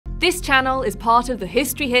This channel is part of the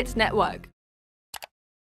History Hit network.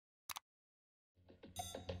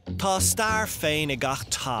 Tá star féin I gach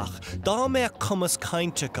tach, dá mé cumas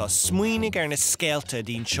caintecha smuoinnig na scéalta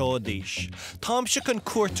dín seodís. Tám se chun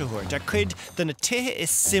cuairteúirt ar cuid den na tithe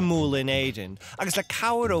is simúla in éidean, agus le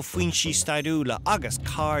cabhar ó faoin sí staidúla agus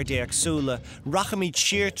cardé agsúla, rachamíd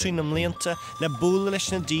siar trí na mblianta le búla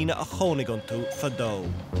leis na daoine a chónaigh tú fadó.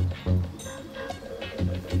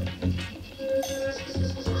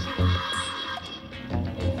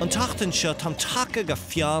 An tachtain seo tam take go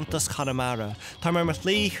fiantas Connemara, tá mar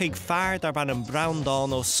lí chuig fearr ar ban an Browndáin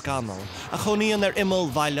ó Scannal, a choníonn ar imol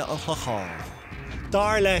bhaile an chocháil.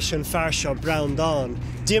 Dar leis an fearr seo Browndáin,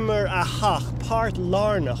 dimmer a hach páirt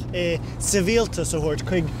lárnach civiltas a thuirt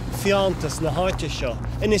chuig fiantas na háite seo.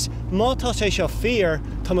 Inis mátá sé seo fíor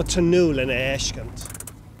tá a tanúil in éiscint.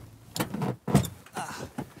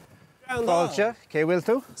 Fáilte, cé bhfuil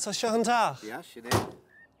tú? Sa seo an tach? Ja, sin é.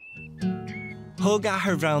 Thug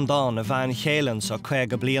ahar Browndáin a bhain chéalann sa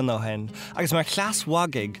 2 bliain ó hen, agus mar chlas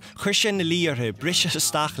wagaig, chuir sin na líortha brise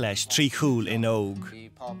isteach leis trí chúl in óg.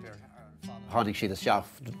 Tháinig siad isteach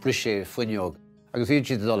brise fuinneog. Agus bhíonn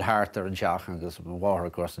siad dul thart ar an teach agus an bháthair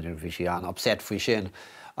gosanna bhí sé an upset faoi sin.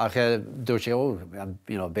 Ach dúirt sé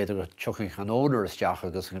beidir go tuchaigh an owner isteach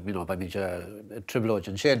agus ba mí triblóid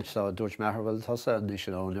an sin, so dúirt methar bhfuil tosa níos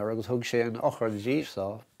an owner agus thug sé an ochar na díobh,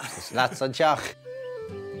 so leat an teach.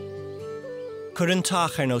 Cuireann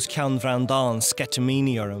tach ar nós ceann Browndáin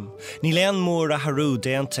scetamíní orm, ní leon mór a tharú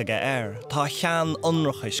déantaige tá cheann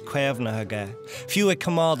ionrachais cuimhnathaige, fiú ag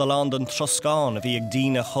cumád a land an troscáin a bhí ag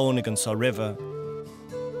daoine chónaigin sa ribhe.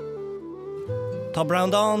 Tá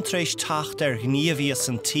Browndáin tréis tacht ar gníomhíos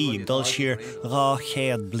an tí dul siar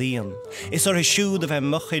 200 bliain. Is ar siúd a bheith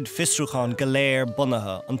muchaid fisrúcháin go léir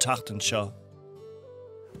bunathe an tachtain seo.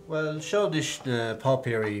 Well, seo is na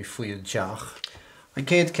pápéirí faoi an teach. An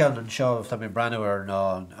céad ceann an seo tá mé breanúir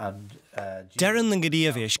ná an... Dearann an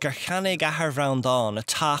gníomhis gur cheannaigh ahar Browndáin a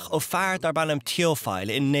tach ó fearr ar bannam teofáil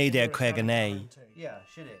in 1959.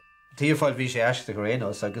 Teofáil bhí sé eiste go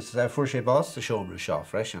réanos agus fuair sé bás a seomra seo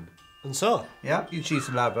freisin. An so? Ja, iad sí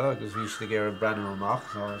san labba agus bhí sé gur breanúir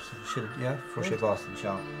amach, fuair sé bás an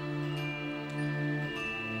seo.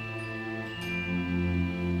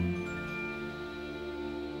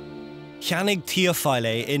 Cheannaigh teofáil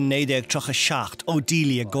in 1937 ó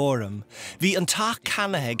dília Gorham. Bhí an tach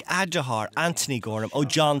canathaigh aideachar Anthony Gorham ó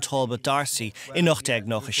John Talbot Darcy in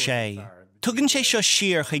 1996. Tugann sé seo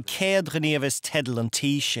siar chuig céad gníomhas tedal an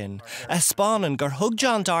tí sin, a spánan gur thug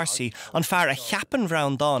John Darcy an fearr a cheapan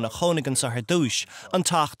Browndáin a chónaigin sa haar dúis an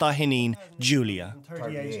tach dá hinín Julia.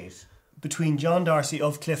 38. Between John Darcy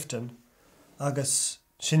of Clifden agus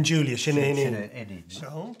sin Julia, sin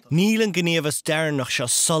Níl an gníomhas dearnach seo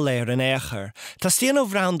soléir an éair. Tá stíon ó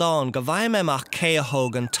Browndáin go bhaim amach cé a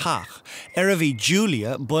thóg an tach. A bhí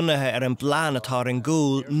Julia bunathe ar an bláán atá an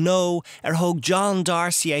gúil, nó ar thóg John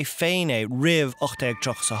Darcy é féin ribh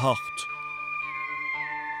 1838.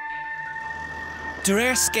 De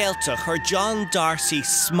réir scéalta chuir John Darcy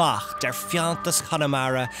smacht ar fiantas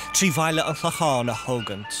Connemara trí bhaile an chlácháin a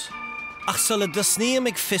thógant. Ach sulla dusníam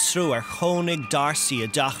ag fisrú ar chónaigh Darcy a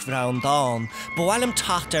deach Browndáin, bhfuilm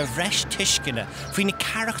tacht ar bhreis tuiscine faoin na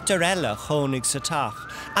charachtar eile chónaigh sa tach,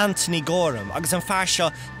 Anthony Gorham agus an fearr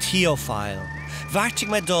seo teofáil. Bhairteach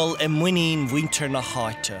me dul I muinín winter na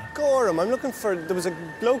háite. Gorham, I'm looking for... There was a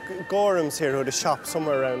bloke Gorham's here who had a shop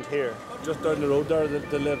somewhere around here. Just down the road there,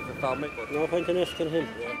 they live the family. No point in asking him.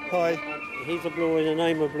 Hi. He's a blowing and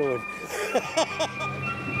I'm a blowing.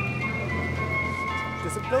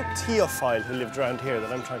 There's a bloke Teophile who lived around here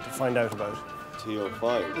that I'm trying to find out about.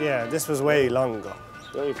 Teophile? Yeah, this was way long ago.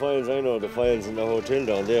 The only files I know, the files in the hotel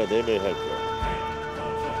down there, they may help you.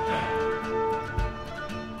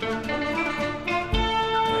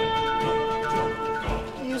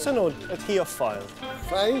 You don't know a Teophile?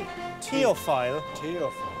 Fine? Teophile?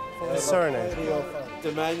 Teophile. Surname? Teophile.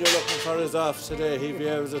 The man you're looking for is off today, he'll be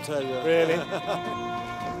able to tell you. Really?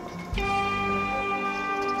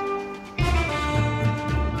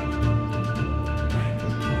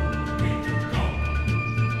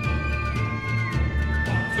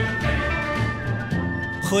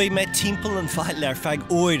 Chuig me timpeall an fáil ar feadh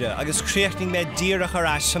uaire agus críochnaigh me díreach ar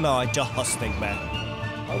as san áid de thosnaigh me.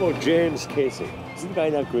 How about James Casey? Isn't the guy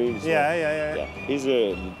not green? Yeah. He's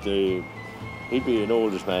he'd be an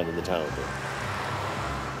oldest man in the town.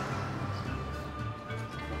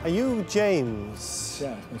 Are you James?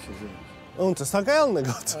 Yeah, Mr. James. Ontas, tá gael na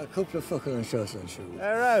got? A couple of fucking and shots and shoes.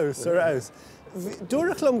 Arouse.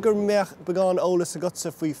 Dúrachlum gur meach began ólas a gotsa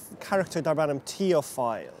faoi character dar banam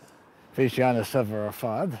Teophile. Fish Anna Sever or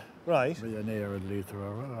Fad. Right. Be a near and Luther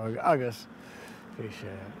or Agus. Fish,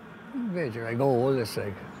 major, I go all this,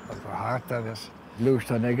 like, for heart, I guess.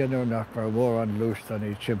 Lústan again, or not for war on Lústan,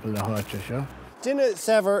 he chimple the heart, yeah. Dinne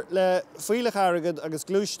sever le fuilech aragad agus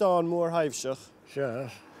glústán mór haimseach. Sure.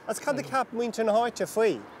 As cad the cap muintir na háite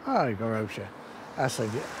faoi. I go out, yeah. As a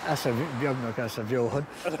young, as a Johan.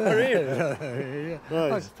 Really?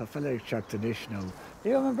 Right. The fellow checked the dish now. Do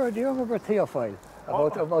you remember Theophile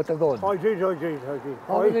about the gun? I did.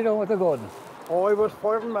 How did he know what the gun? I was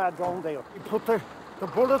firing mad down there. He put the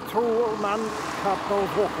bullet through a man cap that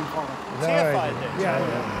was working for him. Theophile did?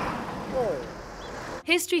 Yeah.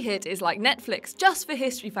 History Hit is like Netflix, just for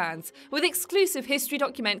history fans, with exclusive history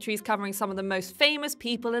documentaries covering some of the most famous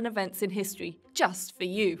people and events in history, just for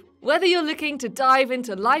you. Whether you're looking to dive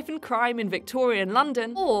into life and crime in Victorian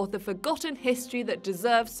London or the forgotten history that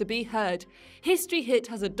deserves to be heard, History Hit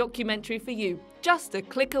has a documentary for you, just a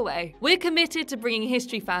click away. We're committed to bringing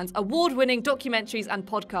history fans award-winning documentaries and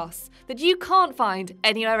podcasts that you can't find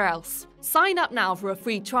anywhere else. Sign up now for a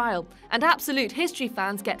free trial, and Absolute History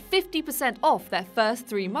fans get 50% off their first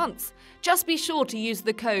 3 months. Just be sure to use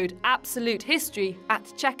the code AbsoluteHistory at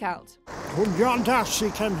checkout. When John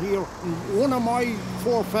Darcy came here, one of my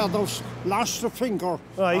forefathers lost a finger,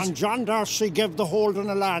 Right. and John Darcy gave the holding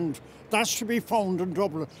of land. That's to be found in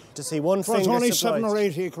Dublin. To see one It finger was only supplied. 7 or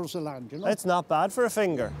 8 acres of land, you know. That's not bad for a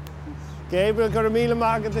finger. Gabriel gur míle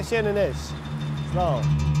mágad the sin in is. No.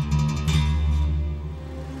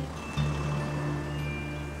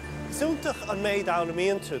 Súntach an méid down a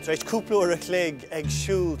míon tú, treis cúplúir a chlig ag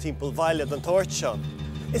siúl timppel bhaile an toirt sean.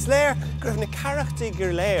 Is léir gribh na charachtaí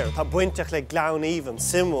gur léir tá buintach le glán even,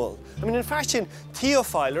 simúl. I mean, in fashion,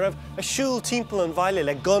 Theophile raibh a siúl timppel an bhaile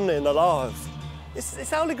le gunna in a láh. Is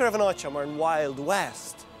ála gribh an áit mar an Wild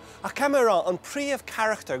West. A camera an príomh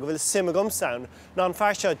character go bhfuil sim a gumsán ná an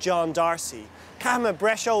fearseo John Darcy. Cama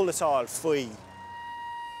breisiolalas áil faoi.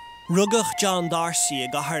 Rugach John Darcy a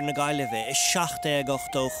gahar na Gaillimhe is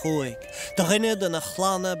 1685, do rinne de na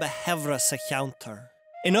chlána be hevra sa cheantar.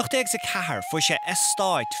 In 1804 fu sé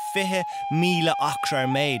estáit 20,000 acre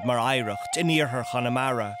méid mar aireacht in iarthar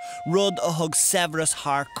Connemara, rud a thug severas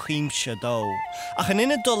haar cuimse dó. Ach an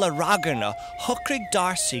ina dul a ragarna, thucraigh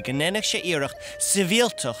Darcy gannenach sé iarracht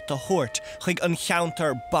civiltach do thuirt chuig an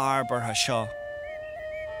cheantar barbartha seo.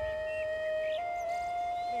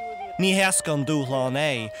 Ní heas gan dúchláin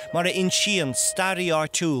é, mar a insian starry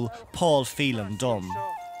artúil Paul Phelan dom.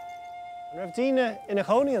 Raibh daoine ina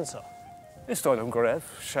chónaíonn sa. Is stoilm go raibh,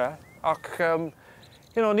 se. Ach,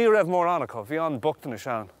 ní raibh mór anna bhí an bochtain is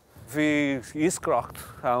an. Bhí iscracht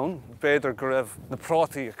ann, beidir go raibh na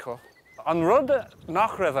prátaí acu. An rud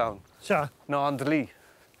nach raibh ann, Se. ná an dlí.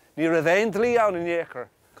 Ní raibh éon dlí ann in éair.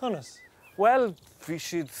 Conas. Well, bhí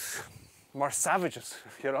siad mar savages,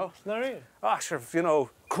 you know? Na riad. Sure,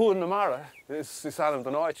 Connemara is anam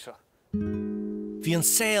don áid se. Bhí an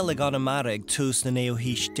saoil ag Connemara ag tús na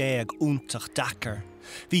néomhhís déag úntach Dakar.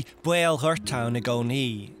 Bhí buil ghirtán ag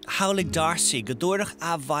óní. Hálaigh Darcy go dúireach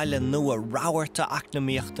a bhaile nua ráhairta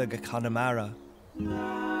acnamíochta go Connemara.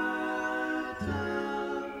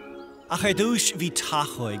 Ach ar dúis bhí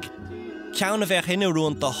tachuig. Ceanna bheith ina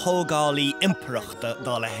rúint do thógálaí impireachta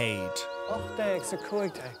dá le héad. 8 sa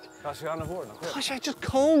 5. Tá sé anna bhór nach. Tá sé just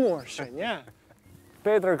cómór sin, yeah.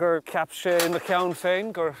 Beidir gur ceap sé in the ceann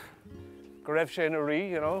féin, gur raibh sé in a rí,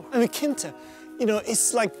 you know? And cinnte,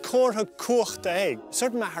 it's like córtha cuachta ag.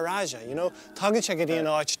 Certain Maharaja, Tugann sé go dtíon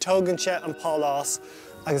áit, tugann sé an pálás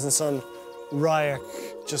agus an son ráach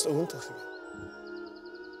just úntach.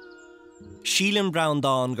 Sílim Brown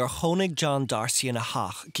Dawn gur chonig John Darcy in a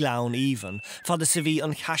hach, glán even, fada sa bhí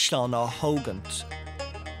an chaisleán á hógant.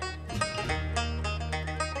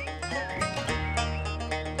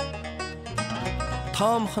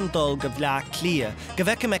 Tám chun dul go bhleath clia, go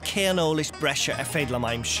bheice me céanolalas breise ar féad le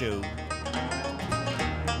maimsiú.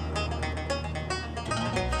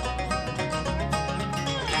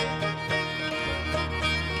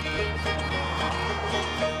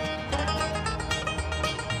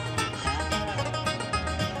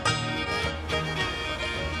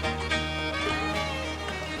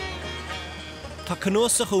 Tá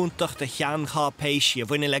cnús a chúntach de chean chá péisi a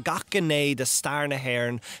bhaine le gach gnéad a star na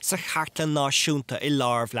hhéireann sa chartlan náisiúnta I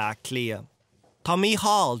lámh le clia. Tá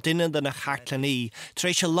mícheál duine de na chartlaní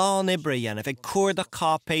tréis se lán ibre dhéanamh ag cuairda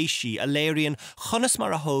cá péisi a léiríonn chunas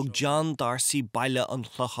mar a thóg John Darcy baile an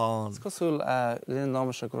chlucháin. Cosúil líon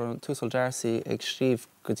lámasa gur túsal Darcy ag scríomh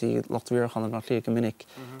go dtí lochtmhíorchan an lí go minic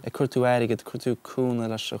ag cuirtú airigid cuirtú cúna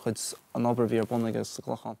leis chuid an obair bhí ar bunaige sa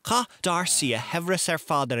chlucháin. Cha Darcy a hebhras ar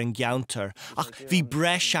fadar an geantar ach bhí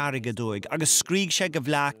breis airige dúig agus scríg sé go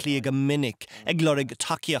bhleath lí go minic ag lorig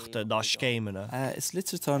takeíochta dá scéimena. Is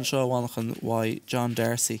litúrtá an seo bhánachan why John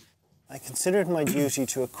Darcy I consider it my duty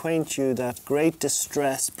to acquaint you that great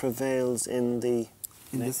distress prevails in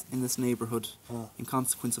this neighbourhood in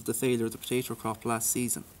consequence of the failure of the potato crop last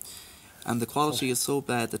season. And the quality is so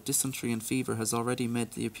bad that dysentery and fever has already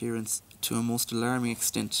made the appearance to a most alarming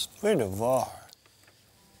extent. Where the var?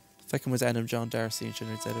 Fecin was Adam John Darcy and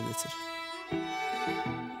General Zedelitzit.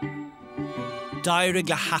 Dairig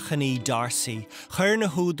le hachanaí Darcy, chuir na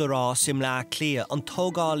húdará sim le clia an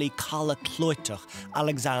tógálaí calla clúiteach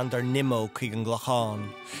Alexander Nimmo chuig an ghlachán.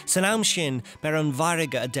 San am sin ber an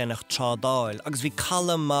bharige a denach trádáil, agus bhí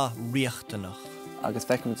calla má riachtanach. Agus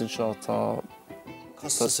fecin was an seo tá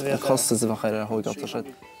costas a bheith ar thógáilta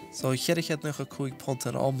siad. So cheirichéad nucha cúig punt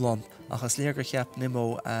an omlan achas léargur cheap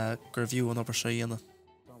Nimmo gur bhiú an obair sé dhéanana.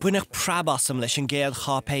 Buineach prabasam leis an géad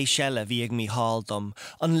chápé seile bhí ag mí háldom,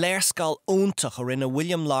 an léirscáil óntach a rinne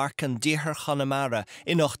William Larkin díthar Connemara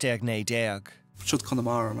in 1890. Siúd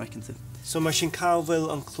Connemara, mai cinn. So mar sin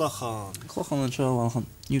cábhfuil an clochán. Clochán an seo an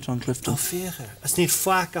Newton Clifden. Tá fécha. As níd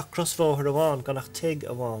faic ach crosbhóthar amháin gan nach tig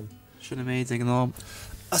amháin. Sinna méid ag an ám.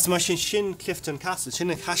 As mar sin Clifden Castle, sin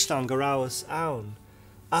an Castlán go ráwas ann.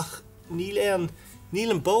 Ach níl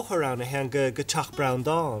an bóthar ann a hen go teach brown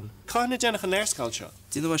dáin. Cána dénach an léirscáil seo?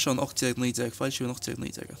 Dína bhaid seo an 1890, fáil siú an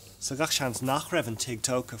 1890. So gach seans nach raibh an tig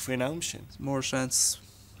tóca faoin am sin? Mór seans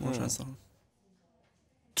an.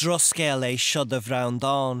 Droscéil é siod a bhrean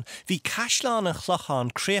dáin, bhí Castlán an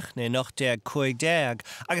chlochán críochna in 1850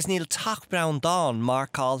 agus níl tach brown dáin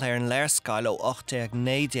marcáil ar an léirscáil ó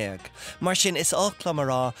 1890. Mar sin is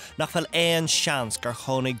áclamará nach bhfuil éon seans gur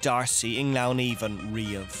chónig Darcy in Lounaívan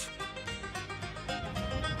riamh.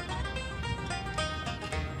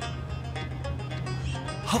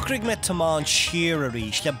 Thucraigh me tamán siar a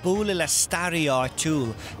rís le búla le starí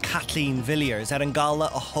áitiúil Kathleen Villiers ar an gala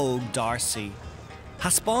a thóg Darcy.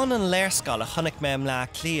 Haspáin an léirscáil a chonig mem le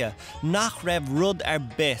clia nach raibh rud ar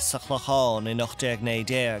bis a chlochán in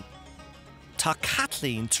 1890. Tá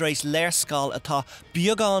Kathleen tar éis léirscáil atá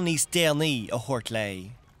beagán níos déanaí a thuirt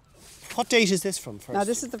lei. What date is this from first? Now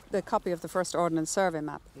this is the copy of the first Ordnance Survey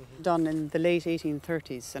map done in the late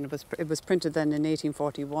 1830s, and it was printed then in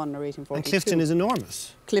 1841 or 1842. And Clifden is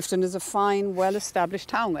enormous. Clifden is a fine, well-established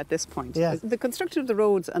town at this point. Yeah. The construction of the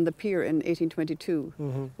roads and the pier in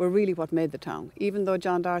 1822 were really what made the town. Even though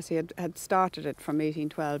John Darcy had started it from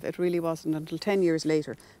 1812, it really wasn't until 10 years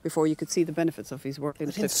later before you could see the benefits of his work in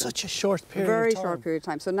Clifden. In such a short period Very of time. short period of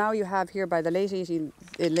time. So now you have here by the late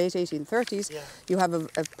 1830s, you have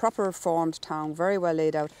a proper formed town, very well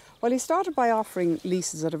laid out. Well, he started by offering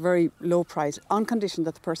leases at a very low price on condition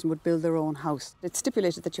that the person would build their own house. It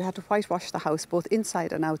stipulated that you had to whitewash the house both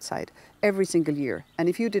inside and outside every single year, and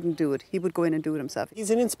if you didn't do it, he would go in and do it himself. He's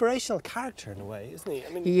an inspirational character in a way, isn't he? I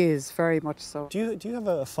mean, he is, very much so. Do you have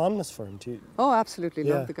a fondness for him? Oh, absolutely,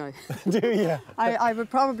 love the guy. Do you? I would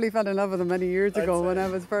probably fell in love with him many years ago when I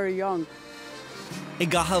was very young. I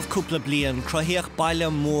gahabh cúpla bliain cruthaíoch baile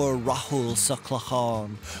mór rathúil sa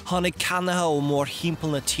chlochán. Tháinig canatha ó mór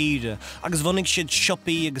thimpeall na tíre, agus bhainnig siad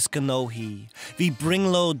siopaí agus gnóthaí. Bhí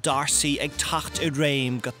Bringló Darcy ag tacht I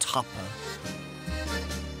réim go tapa.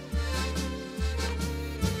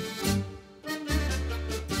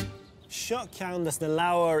 Seo ceannas na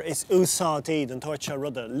leabhar is úsáidí an toirte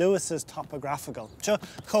rudda, Lewis's topographical. Seo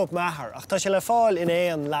chomh maithar, ach tá sé le fáil in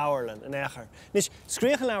éon leabharlan in éair. Nis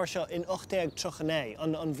scríoch an leabhar seo in 1839,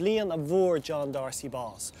 an bhliain a bhór John Darcy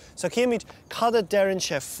bás. So céimiid cad dearann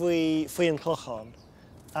sé faoi an clochán.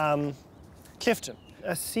 Clifden,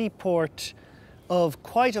 a seaport of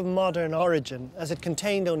quite of modern origin, as it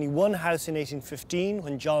contained only one house in 1815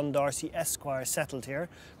 when John Darcy Esquire settled here,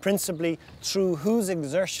 principally through whose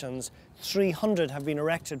exertions 300 have been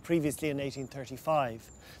erected previously in 1835.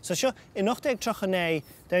 So sure, in 1839,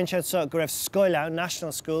 then so go raibh Scoileann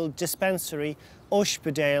National School, Dispensary,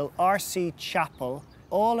 Ospedale, RC Chapel,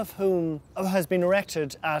 all of whom has been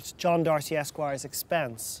erected at John Darcy Esquire's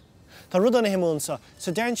expense. Tá rud anna himún so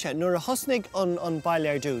dearnse nuair a thosnig an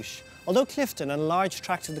Baileir Dúis. Although Clifden and a large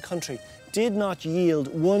tract of the country did not yield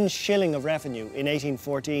 1 shilling of revenue in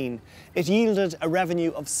 1814, it yielded a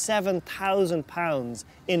revenue of £7,000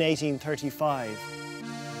 in 1835.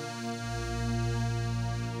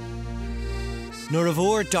 Nuair a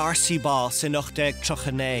bhór Darcy bás in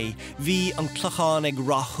 1839, bhí an clochán ag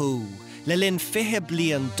rathú. Le linn 20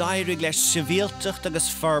 bliain dairigh leis sivíoltacht agus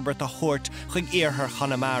ferbert a thuirt chuig iarthar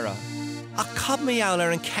Connemara. A cad mé ann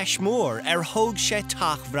ar an ceis mór thóg sé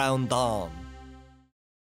tach bhrean dáin.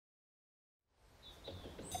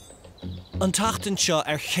 An tachtain seo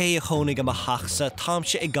ché a chónig am a chachsa tám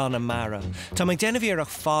sé I Connemara. Tá ag déanamh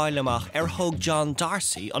fáil amach thóg John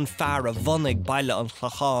Darcy an fear a bhunaigh baile an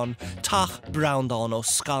chlochán tach bhrean dáin ó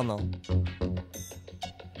scanal.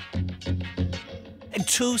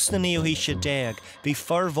 tús na níohí sé déag, bhí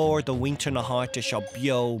fermhór do winter na háite seo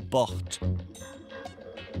bio bocht.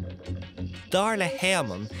 Dar le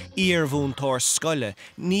héaman, íarmhúntóir scoile,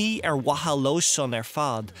 ní wathal lóison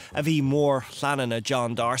fad a bhí mór chlanana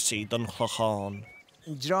John Darcy don chlochán.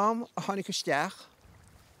 Drám a tháinig isteach,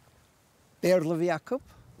 béarla bhí Jacob,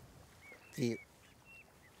 bhí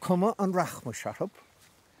cuma an rachma searab,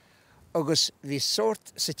 agus bhí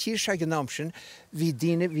sort sa tír se gnámsin, bhí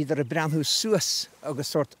daine bhí ar a breanthú suas agus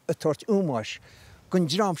sort a tuairt úmáis, gon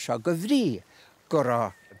drám seo go bhrí go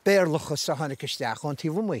rá béarlacha sa tháinig isteach an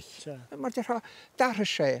tíomh muich. Mar dartha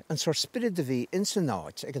sé an sort spirid a bhí in san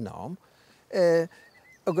náid ag an nám,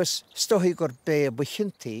 agus stohí gur bé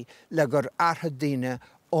buchintaí le gur artha daine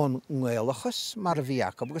ón ngéalachas mar a bhí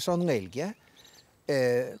Jacob agus an ngéilge,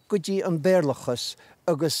 go dtí an béarlachas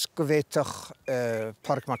agus go bhhéiteach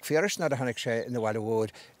Parc Mac Féiris na a tháinig sé in bhhaile bhór,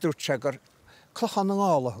 dúirt sé gur clochan an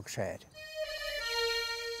gálathach séir.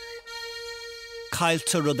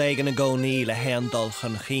 Cailte rud éigen na gcónaí le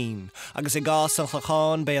héandulchan chin, agus I gás an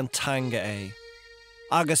chlochán bé an tanga é.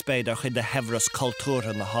 Agus beidir chud de hefras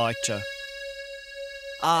cultúra na háite.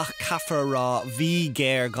 Ach caafar rá bhí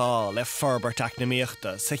géir gá le forbert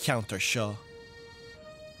eacnamaíochta sa cheantar seo.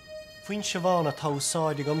 Bhain se bháin a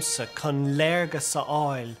tásáid gomsa chun léirge sa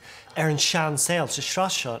áil an sean saoil sa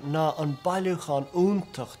sráise ná an bailúchan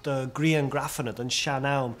úntach de Grian Graffanad an sean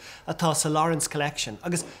am atá sa Lawrence Collection,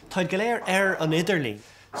 agus táid go léir an idirlí,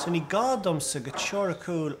 so ní gádumsa go teora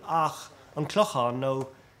cúil ach an clochán nó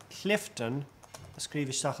Clifden, a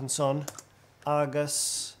scríbhisteach an son,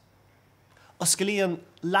 agus os go líon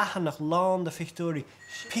leathanach lán de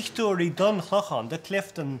pictúirí don clochán, de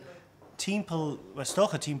Clifden timppel, was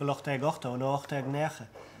stocha timppel 8 an 8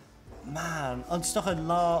 Man, an stocha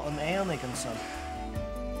lá an éananig an son.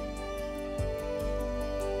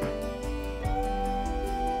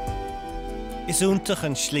 Is úntach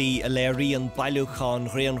an slí a léirí an bailúcháin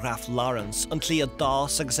Rianraf Lawrence an tlí a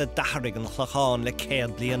dás agus a dathraigh an chlochán le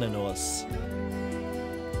 100 bliana nuas.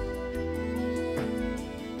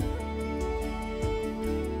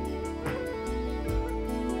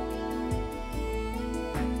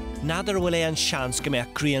 Nadidir bhfuil an seans go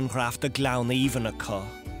mbeadh Rianraf de glán íomhan acu.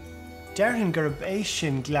 Deirhin gur é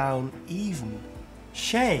sin glán íomhan.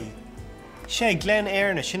 Sé glen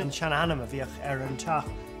airne sin an sean anam a bhíoch an teach.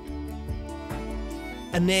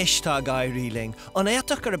 Anéis tá gairíling, an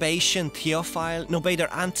éach gur é sin Theophile, nó beidir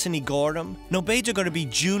Anthony Gorham, nó beidir gur bí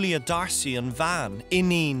Julia Darcy an bhean,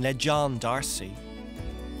 inín le John Darcy.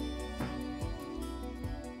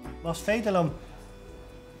 Mas féidir am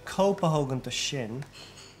cópathógan de sin.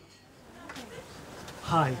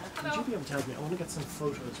 Hi, would you be able to help me? I want to get some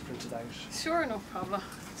photos printed out. Sure, no problem.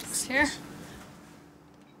 Just here.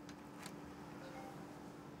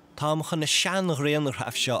 Tá chun na sean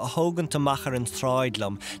Rianraf seo a thógan amachar an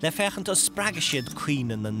thráidlam le fechant ó spreaga siad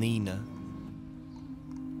cuioine na nína.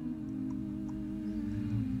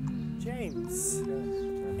 James,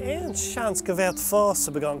 éon seans go bheith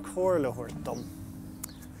fása began cóirlathúir dom.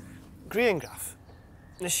 Griangraf,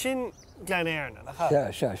 na sin glen airne,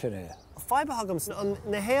 nach Sin é. Faiba hagams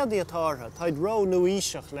na héadaí atátha, táid ró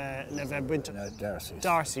nuíiseach le bheith buinte.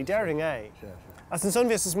 Darcy, Daring é. As an son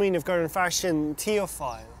bhís is míanamh gur an fear sin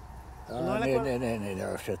Theophile. Ní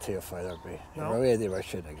ar sé Theophile ar bí. Réadí mar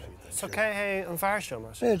sin ag. So cé é an fear seo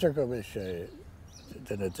mar? Féidir go bhí sé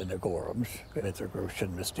duna Gorhams, féidir go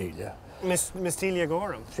sin Mistília. Mistília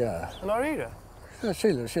Gorham? An áíre?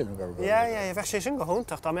 Sílim go go. Bheith sé sin go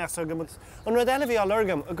húntaach tá meach go an rud eile bhí á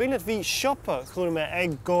lurgam, a gcuine bhí siopa chuir me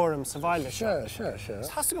ag Gorham sa bhaile seo.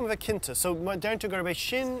 Has go bheith cinnta, so deirnta gur bheith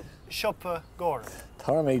sin siopa Gorham.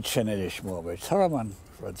 Tá méid sin is mó, tá man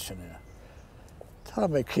rud sin é. Tá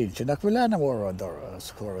méid cínte, nach bhfuil lena mór an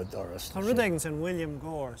doras, chóir doras. Tá rud éigen san William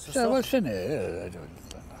Gore. Bhfuil sin é.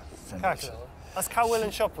 As cá bhfuil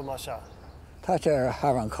an siopa má seo? Tá sé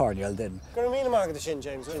ar an cardial din. Gur mí mágad sin,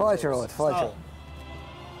 James. Fáilte.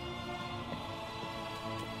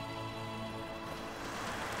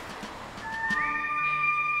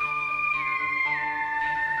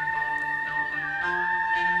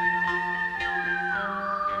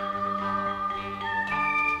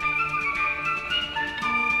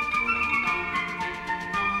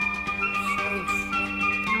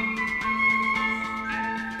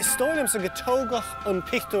 Stoilm sa go tógach an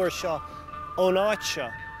pictúir seo ón áit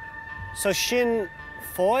seo. So sin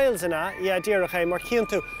fáils yna, díreach é, mar cíonn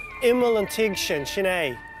tú imil an tig sin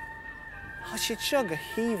é. Tá siad seo go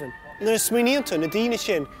híomhann. Nuair smaoiníonn tú na daoine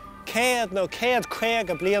sin, céad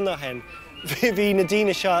a bliana hen, bhí na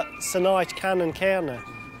daoine seo san áit canan céanna.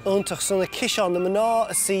 Úntach sanna ciseán, na mná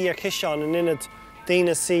a sí ar ciseán an inad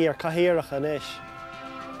daoine sí ar cathaoireach an isis.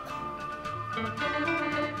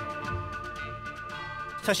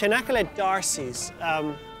 Tá sé naca le Darcy's,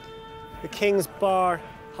 the King's Bar,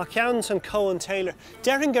 ha ceann san Cohen Taylor.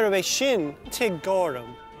 Derin gur bheith sin tig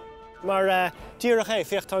górm. Mar díreach é,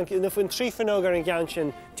 fiochtán na fún trí fanógar an gceann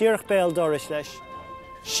sin, díreach béal doris leis.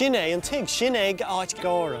 Sin é an tig, sin é áit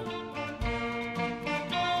górm.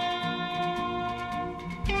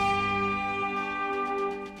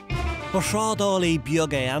 Ba shrádálaí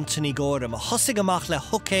beag é Anthony Gorham a thosaigh amach le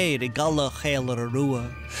thucéir I galla chéalar a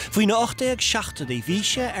rua. Faoin na 1870 bhí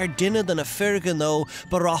sé duine den na firgan nó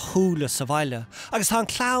ba rathúla sa bhaile, agus tá an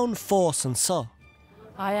clán fós an sa.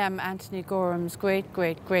 I am Anthony Gorham's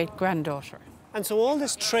great-great-great-granddaughter. And so all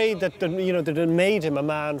this trade that that made him a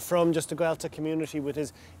man from just the Gaelta community with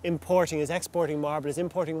his exporting marble, his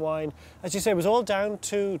importing wine, as you say, was all down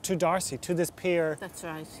to Darcy, to this pier. That's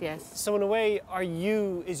right, yes. So in a way,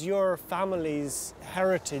 is your family's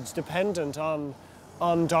heritage dependent on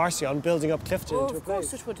Darcy, on building up Clifden into a place? Of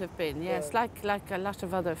course it would have been, yes, like a lot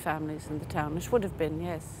of other families in the town. It would have been,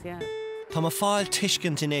 yes, yeah. Tá má fáil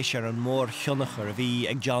tuiscint inis ar an mór thionachar a bhí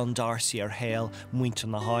ag John Darcy ar héal muinte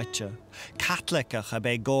na háite. Catlicach a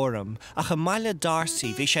bheith Gorham, a chu maile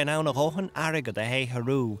Darcy bhí sé ná na róhan airgad a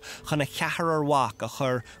hétharú chun na ceathar ar wach a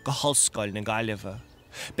chur go hoscail na Gaillimhe.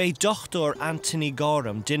 Bei dochtúr Anthony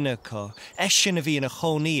Gorham duine có, sin a bhí na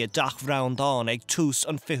chonaí a dach bhreandán ag tús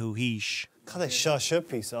an fiú híis. Cad é seo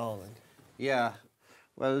siúpí sáling? Yeah,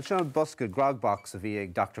 well, Sean Buscud grogbox a bhí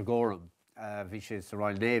ag Dr. Gorham. Bhí sé sa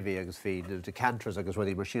Royal Navy agus bhí decanters agus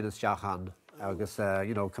ruí mar sin isteachán agus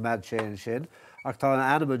cumad sé sin. Ach tá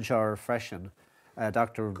animan seo freisin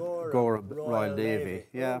Dr. Gorham Royal Navy.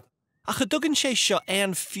 Yeah. A chu dugann sé seo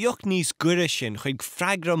an fiocht níos gure sin chuig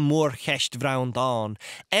freigra mór cheist bhreandán,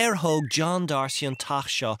 thóg John Darcy an taach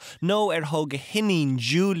seo nó thóg a hinnín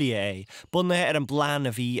Julia bunathe ar an bláán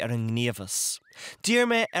a bhí ar an gníomhas. Dír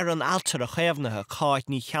me ar an altar a chéamhnathe cáit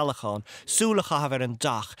ní chealachán, súlacha ar an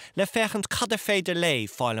dach, le fechant cad féidir lei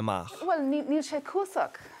fáil amach. Well, níl sé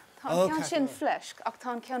cúsach. Tá ceann sin fleisc ach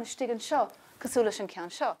tá ceann stigan seo, cosúla sin ceann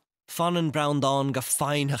seo. Fanan Browndown go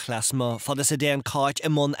fáinthach leis má fad is a déan cáit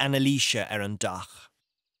imón Annalíse ar an dach.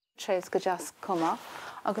 Tréis go deas cuma,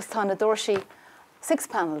 agus tá na dóirsí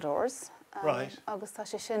 6-panel doors. Right. Agus tá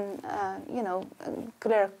sé sin, go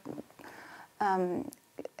léir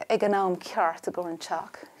ag an nám ceart a go an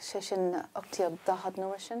teach, sé sin ochtaíob dahad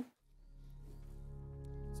nuair sin.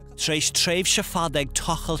 Tréis tréimh se fad ag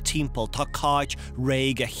tochail timpeall tá cáit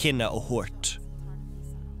réig a chinne ó thuairt.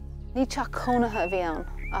 Ní teach chonathe a bhí ann,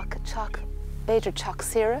 ach teach beidir teach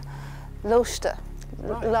sire, lóiste,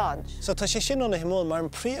 lodge. So tá sé sin anna himón mar an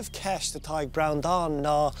príomh ceist atá ag Browndown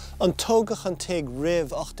ná an tógach an tig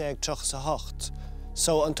rih 1838.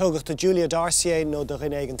 So an tógach de Julia Darcy nó do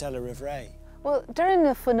rinne an tell rih ré. Well, during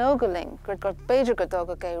the Funogaling, gur beidir go dog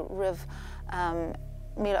a rih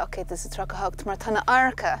 1838 mar tána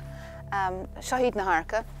arca, Shahid na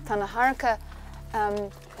harca, tána harca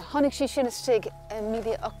tháinig sí sin stig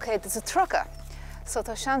 1838. So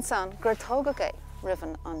tá seansan gur tóga é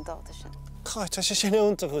rihan an dáta sin. Tá sé sin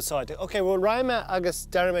únta chusáide. Ok, bhfuil raime agus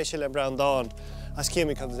deirméis se le Browndown as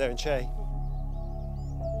céimi chu ar an sé.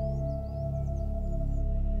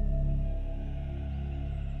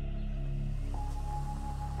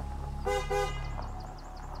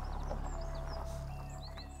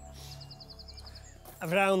 A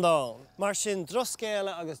Browndown, mar sin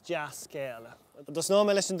droscéile agus jazzcéile. Dus ná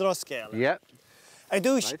me leis an droscéile? Yeah. I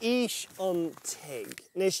dúis ís an tig.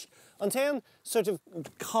 Nis, an tean sort of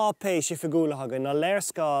cápéis I figúlahagan na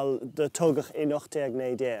léirscáil de tugach in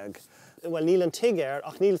 1890. Well, níl an tig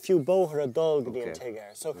ach níl fiú bóthar a dul go dtí an tig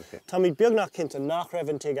So tá míid beagnach cinnta nach raibh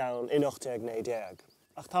an tig ann in 1890.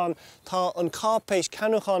 Ach tá an cápéis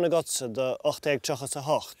ceanúcháin agotsa de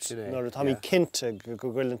 1838. Nuair tá míid cinnta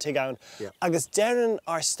go bhfuil an tig ann. Agus deran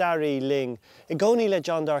ar starí ling, I gcónaí le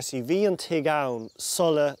John Darcy, bhí an tig ann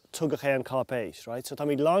sulla tugach an cápéis, right? So tá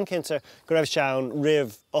míid lán cinnta go raibh se ann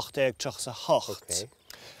rih 1838.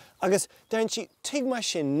 Agus dean si tig mar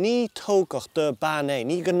sin ní tógach de ban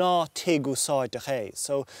ní go ná tig úsáid de ché.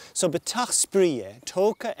 So betach spríe,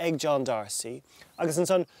 tóca ag John Darcy, agus an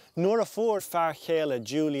son nuair a fór fear chéile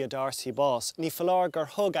Julia Darcy boss, ní falar gur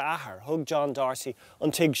thug a ahar, thug John Darcy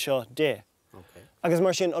an tig seo de. Agus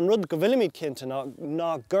mar sin an rud go bhfuilimiid cinnta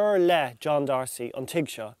ná gur le John Darcy an tig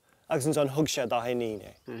seo, agus an son thug sé dá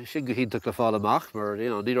haíine. Sin go hinnta le fáil amach, mar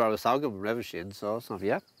níidir agus agam raibh sin, so sin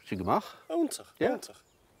gomach. Úntach.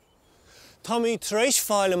 Tá mí tréis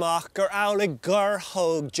fáil amach gur álaigh gur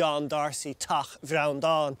thug John Darcy tach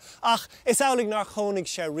Browndown, ach is álaigh nar chónig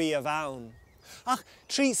sé riamh ann. Ach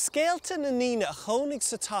trí scéalta na níine a chónig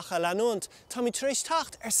sa tacha leanúint, tá mí tréis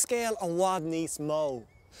tacht ar scéal an bhád níos mó.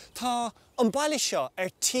 Tá an baile seo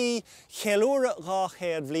tí chéúra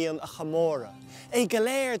ráchéad bblion a chamóra. É go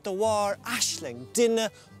léir do bhár aisling duine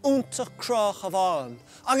úntaach crách a bháin,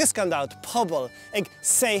 agus gan dát pobl ag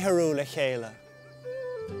sétharú le chéile.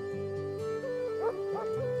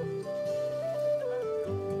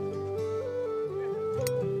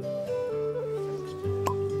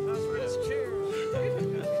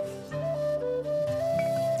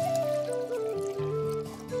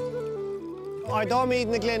 I dámíd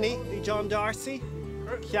na glenny, the John Darcy,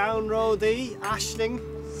 Ceann Ródaí, Aisling,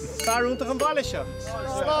 Barúntaach an baile seo.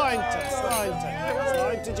 Sláinte,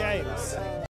 James.